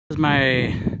This is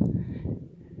my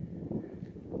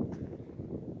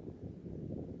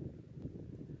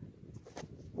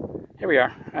here we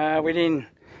are. We didn't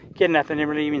get nothing, didn't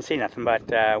really even see nothing, but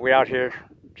we're out here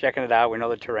checking it out. We know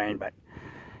the terrain, but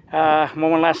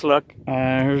one last look.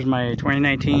 Here's my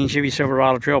 2019 Chevy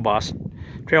Silverado Trail Boss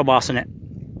in it.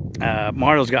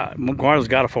 Mario's got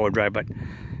a forward drive, but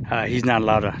he's not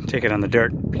allowed to take it on the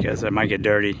dirt because it might get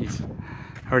dirty. He's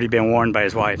already been warned by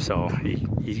his wife, so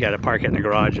he's got to park it in the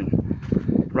garage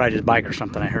and ride his bike or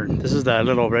something, I heard. This is the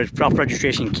little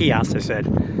self-registration kiosk. They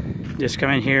said just come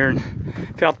in here and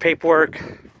fill out the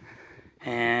paperwork,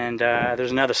 and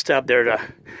there's another stub there to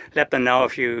let them know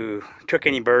if you took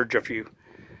any birds or if you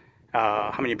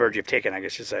how many birds you've taken, I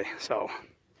guess you say. So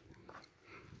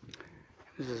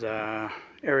this is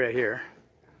area here.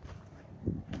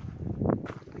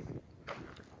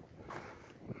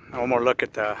 One more look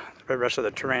at the rest of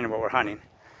the terrain of what we're hunting.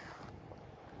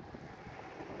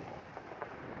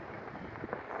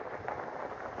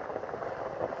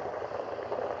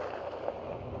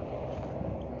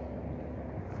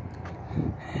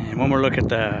 And one more look at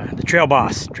the Trail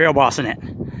Boss in it.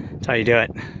 That's how you do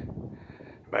it.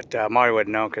 But Mario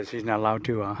wouldn't know because he's not allowed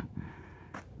to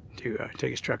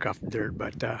take his truck off the dirt.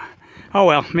 But oh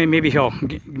well, maybe he'll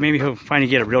finally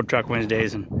get a real truck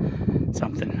Wednesdays and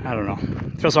something. I don't know.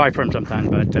 Feel sorry for him sometimes,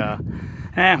 but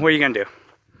what are you gonna do?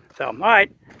 So all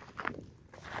right,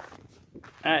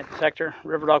 Sector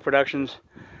River Dog Productions,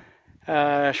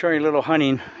 showing you a little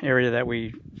hunting area that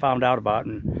we found out about,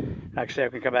 and like I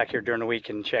said, we can come back here during the week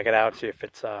and check it out, see if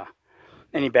it's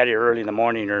any better early in the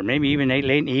morning, or maybe even late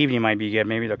in the evening might be good.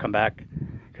 Maybe they'll come back,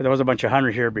 because there was a bunch of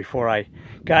hunters here before I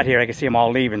got here. I could see them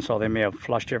all leaving, so they may have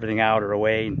flushed everything out or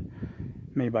away, and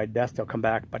maybe by dusk they'll come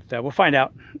back. But we'll find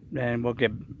out, and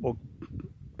we'll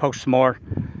post some more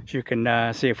so you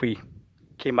can see if we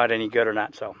came out any good or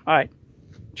not. So all right,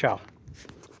 ciao.